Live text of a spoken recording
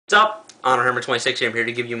What's up? HonorHammer26 here. I'm here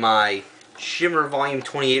to give you my Shimmer Volume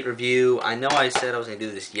 28 review. I know I said I was going to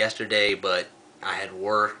do this yesterday, but I had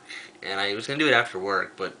work, and I was going to do it after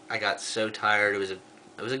work, but I got so tired. It was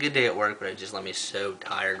a good day at work, but it just left me so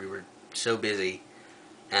tired. We were so busy,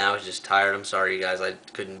 and I was just tired. I'm sorry, you guys. I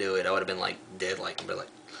couldn't do it. I would have been like dead,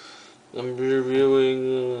 I'm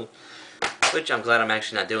reviewing, which I'm glad I'm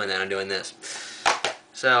actually not doing that. I'm doing this.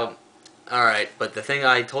 So, alright, but the thing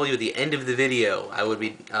I told you at the end of the video,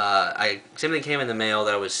 something came in the mail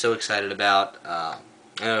that I was so excited about. I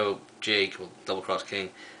know Jake, Double Cross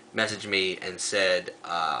King, messaged me and said,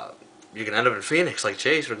 you're going to end up in Phoenix like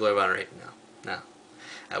Chase for Glory of Honor 8. No.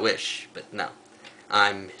 I wish, but no.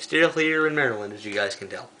 I'm still here in Maryland, as you guys can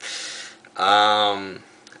tell. The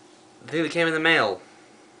thing that came in the mail,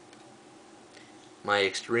 my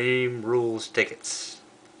Extreme Rules tickets.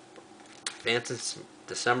 Since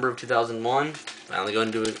December of 2001, finally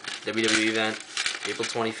going to a WWE event, April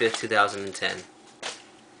 25th, 2010.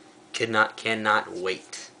 Cannot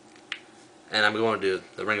wait. And I'm going to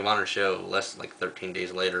the Ring of Honor show less than 13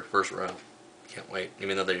 days later, first row. Can't wait.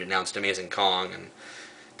 Even though they announced Amazing Kong and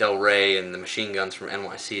Del Rey and the Machine Guns from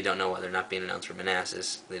NYC, don't know why they're not being announced from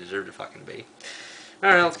Manassas. They deserve to fucking be.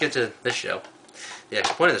 Alright, let's get to this show. The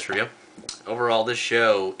actual point of this review. Overall, this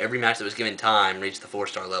show, every match that was given time reached the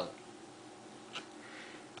 4-star level.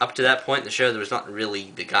 Up to that point in the show, there was not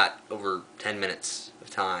really, they got over 10 minutes of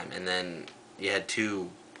time, and then you had two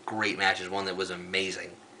great matches, one that was amazing,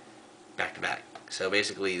 back to back. So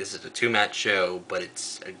basically, this is a 2-match show, but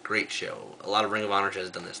it's a great show. A lot of Ring of Honor shows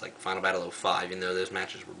have done this, like Final Battle 05, even though those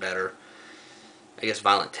matches were better. I guess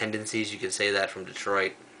Violent Tendencies, you could say that, from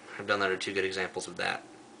Detroit. I've done that, are two good examples of that.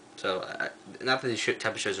 So, not that these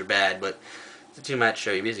type of shows are bad, but it's a 2-match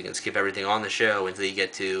show. You basically can skip everything on the show until you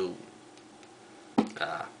get to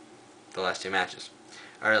the last 2 matches.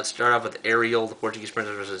 Alright, let's start off with Ariel, the Portuguese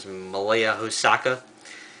Princess, versus Malia, Hosaka.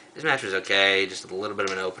 This match was okay, just a little bit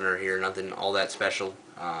of an opener here, nothing all that special.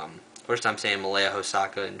 First time saying Malia,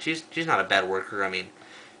 Hosaka, and she's not a bad worker. I mean,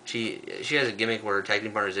 she has a gimmick where her tag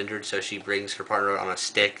team partner is injured, so she brings her partner on a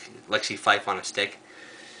stick, Lexi Fife on a stick.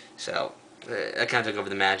 So that kind of took over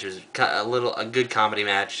the match. It was a good comedy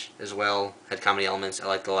match as well. Had comedy elements. I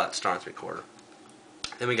liked it a lot. Star and 3/4.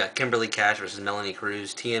 Then we got Kimberly Kash versus Melanie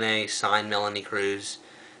Cruz. TNA signed Melanie Cruz.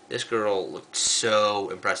 This girl looked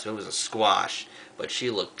so impressive. It was a squash, but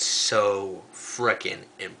she looked so frickin'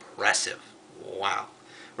 impressive. Wow.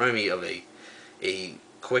 Reminded me of a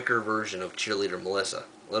quicker version of Cheerleader Melissa.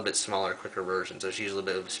 A little bit smaller, quicker version. So she used a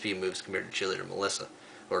little bit of speed moves compared to Cheerleader Melissa.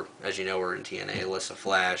 Or, as you know, we're in TNA. Alyssa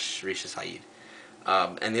Flash, Risha Saeed.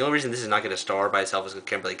 And the only reason this is not going to star by itself is because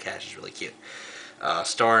Kimberly Kash is really cute.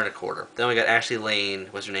 Star and 1/4. Then we got Ashley Lane,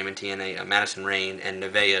 what's her name in TNA, Madison Rain, and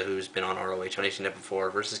Nevaeh, who's been on ROH on Net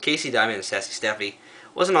before, versus Kacey Diamond and Sassy Stephie.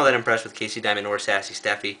 Wasn't all that impressed with Kacey Diamond or Sassy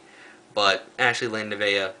Stephie, but Ashley Lane,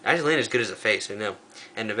 Nevaeh. Ashley Lane is good as a face, who knew?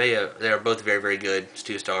 And Nevaeh, they are both very, very good. It's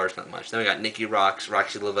 2 stars, not much. Then we got Nikki, Roxx,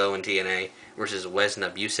 Roxy Laveau in TNA versus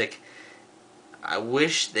Wesna, Busic. I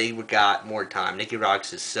wish they got more time. Nikki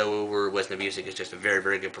Roxx is so over. Wesna Busic is just a very,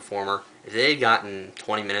 very good performer. If they had gotten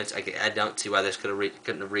 20 minutes, I don't see why this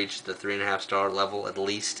couldn't have reached the 3.5-star level at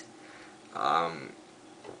least. They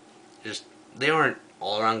aren't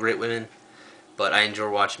all-around great women, but I enjoy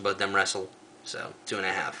watching both them wrestle. So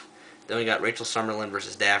 2.5. Then we got Rachel Summerlyn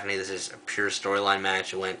versus Daffney. This is a pure storyline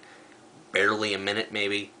match. It went barely a minute,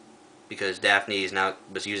 maybe, because Daffney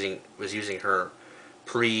was using her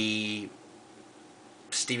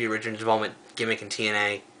Stevie Richards involvement gimmick in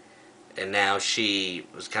TNA, and now she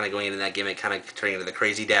was kind of going into that gimmick, kind of turning into the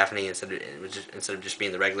crazy Daffney instead of just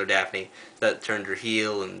being the regular Daffney. That turned her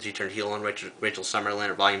heel, and she turned heel on Rachel Summerlyn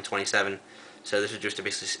at Volume 27. So this was just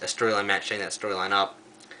basically a storyline match, setting that storyline up.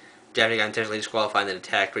 Daffney got intentionally disqualified and then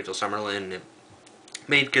attacked Rachel Summerlyn, and it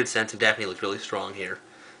made good sense, and Daffney looked really strong here.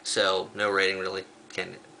 So no rating really.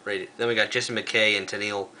 Can't rate it. Then we got Jessie, McKay, and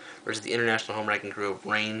Tenille versus the International Home Wrecking Crew of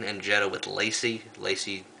Rain and Jetta with Lacey.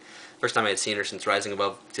 Lacey, first time I had seen her since Rising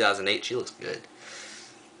Above 2008. She looks good.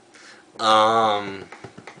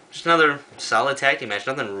 Just another solid tag team match.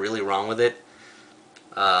 Nothing really wrong with it.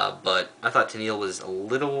 But I thought Tenille was a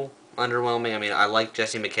little underwhelming. I mean, I like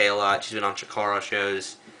Jessie McKay a lot. She's been on Chikara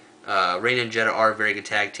shows. Rain and Jetta are a very good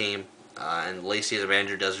tag team. And Lacey as a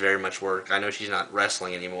manager does very much work. I know she's not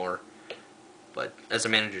wrestling anymore, but as a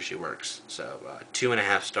manager she works. So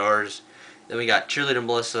 2.5 stars. Then we got Cheerleader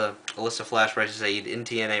Melissa, Alyssa Flash versus Saeed in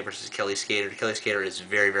TNA versus Kellie Skater. Kellie Skater is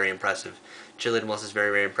very, very impressive. Cheerleader Melissa is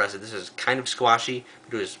very, very impressive. This is kind of squashy,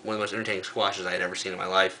 but it was one of the most entertaining squashes I had ever seen in my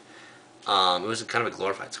life. It was kind of a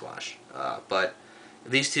glorified squash. But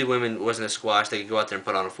if these two women wasn't a squash, they could go out there and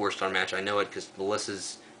put on a 4-star match. I know it because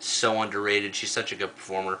Melissa's so underrated. She's such a good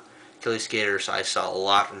performer. Kellie Skater, so I saw a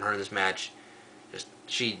lot from her in this match.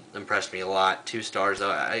 She impressed me a lot. 2 stars, though.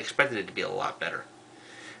 I expected it to be a lot better.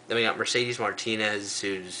 Then we got Mercedes Martinez,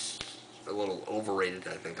 who's a little overrated,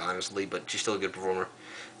 I think, honestly, but she's still a good performer.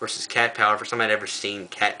 Versus Cat Power. First time I'd ever seen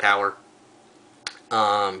Cat Power.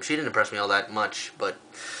 She didn't impress me all that much, but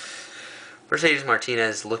Mercedes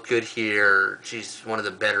Martinez looked good here. She's one of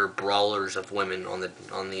the better brawlers of women on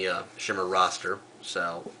the Shimmer roster.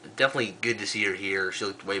 So definitely good to see her here. She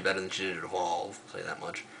looked way better than she did at Evolve. I'll say that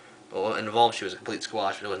much. But in Evolve, she was a complete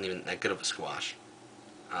squash, but it wasn't even that good of a squash.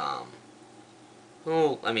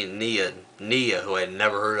 Well, I mean, Nia, who I had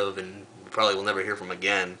never heard of and probably will never hear from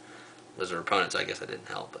again, was her opponent, so I guess that didn't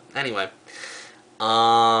help. But anyway,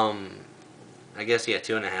 I guess, yeah,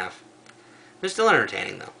 2.5. It's still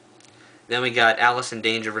entertaining, though. Then we got Allison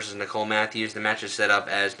Danger versus Nicole Matthews. The match is set up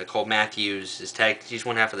as Nicole Matthews is she's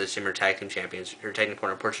one half of the Shimmer Tag Team Champions. Her tag team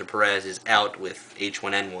partner, Portia Perez, is out with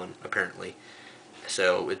H1N1, apparently.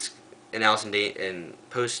 So it's an Allison in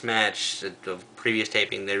post-match, the previous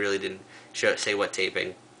taping, they really didn't say what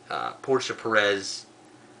taping. Portia Perez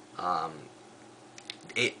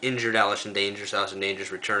injured Allison Danger, so Allison Danger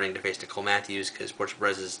is returning to face Nicole Matthews because Portia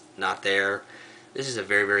Perez is not there. This is a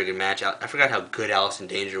very, very good match. I forgot how good Allison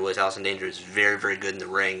Danger was. Allison Danger is very, very good in the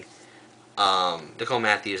ring. Nicole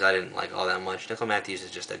Matthews, I didn't like all that much. Nicole Matthews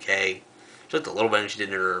is just okay. She looked a little better than she did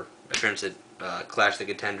in her appearance at Clash of the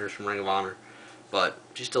Contenders from Ring of Honor. But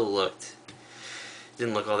she still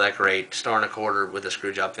didn't look all that great. Star and a quarter with a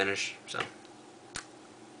screwjob finish. So,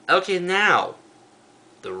 okay, now,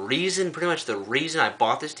 pretty much the reason I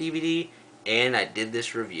bought this DVD and I did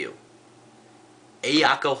this review.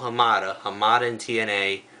 Ayako Hamada in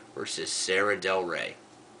TNA versus Sara Del Rey.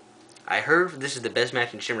 I heard this is the best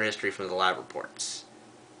match in Shimmer history from the lab reports.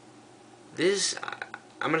 I'm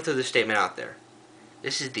going to throw this statement out there.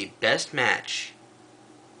 This is the best match,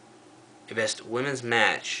 the best women's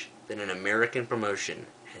match that an American promotion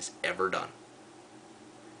has ever done.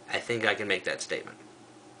 I think I can make that statement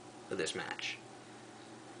for this match.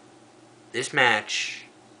 This match,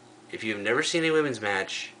 if you've never seen a women's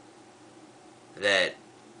match that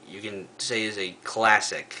you can say is a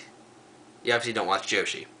classic, you obviously don't watch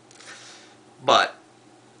Joshi, but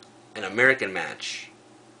an American match,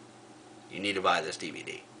 you need to buy this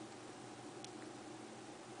DVD.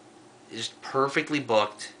 It's just perfectly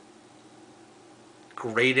booked,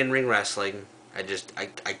 great in-ring wrestling.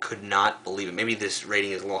 I could not believe it. Maybe this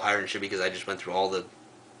rating is a little higher than it should be because I just went through all the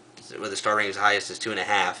star rating is highest is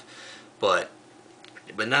 2.5, but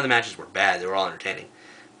none of the matches were bad. They were all entertaining,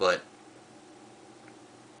 but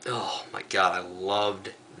oh my god, I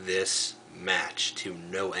loved this match to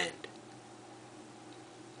no end.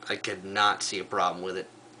 I could not see a problem with it.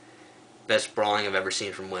 Best brawling I've ever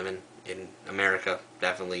seen from women in America,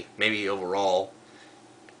 definitely. Maybe overall.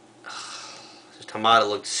 Just Hamada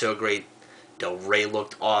looked so great. Del Rey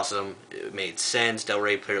looked awesome. It made sense. Del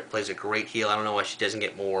Rey plays a great heel. I don't know why she doesn't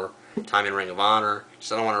get more time in Ring of Honor.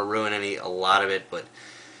 Just I don't want to ruin a lot of it, but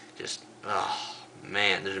just, oh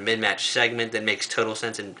man, there's a mid-match segment that makes total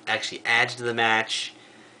sense and actually adds to the match.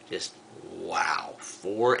 Just, wow.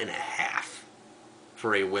 4.5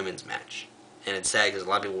 for a women's match. And it's sad because a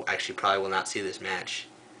lot of people actually probably will not see this match.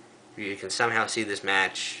 If you can somehow see this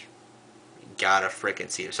match, you gotta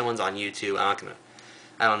frickin' see it. If someone's on YouTube,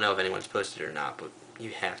 I don't know if anyone's posted it or not, but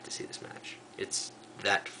you have to see this match. It's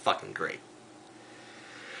that fucking great.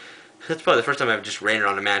 That's probably the first time I've just rated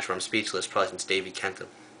on a match where I'm speechless, probably since Davey Kenta.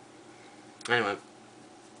 Anyway,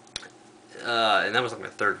 and that was like my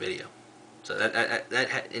 3rd video. So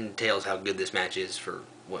that entails how good this match is for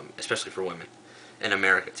women, especially for women in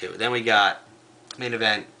America too. Then we got main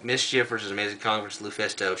event: MsChif versus Amazing Kong versus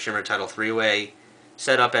LuFisto. Shimmer title 3-way.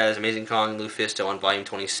 Set up as Amazing Kong and LuFisto on Volume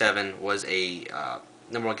 27 was a #1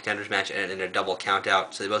 contenders match and a double count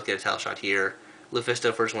out. So they both get a title shot here.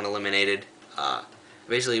 LuFisto first one eliminated.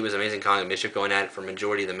 Basically, it was Amazing Kong and MsChif going at it for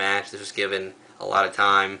majority of the match. This was given a lot of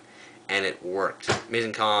time, and it worked.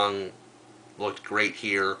 Amazing Kong looked great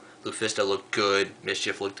here. LuFisto looked good.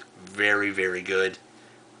 MsChif looked very, very good.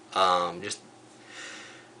 Just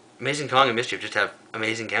Amazing Kong and MsChif just have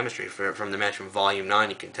amazing chemistry from the match from Volume 9.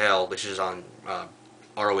 You can tell, which is on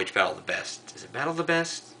ROH Battle of the Best. Is it Battle of the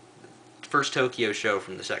Best? First Tokyo show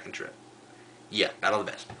from the 2nd trip. Yeah, Battle of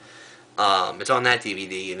the Best. It's on that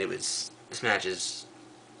DVD, and this match is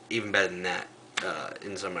even better than that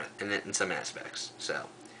in some aspects. So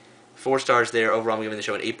 4 stars there. Overall, I'm giving the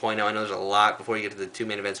show an 8.0. I know there's a lot before you get to the 2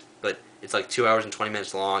 main events, but it's like 2 hours and 20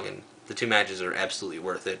 minutes long, and the 2 matches are absolutely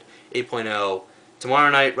worth it. 8.0.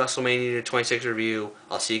 Tomorrow night, WrestleMania 26 review.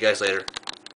 I'll see you guys later.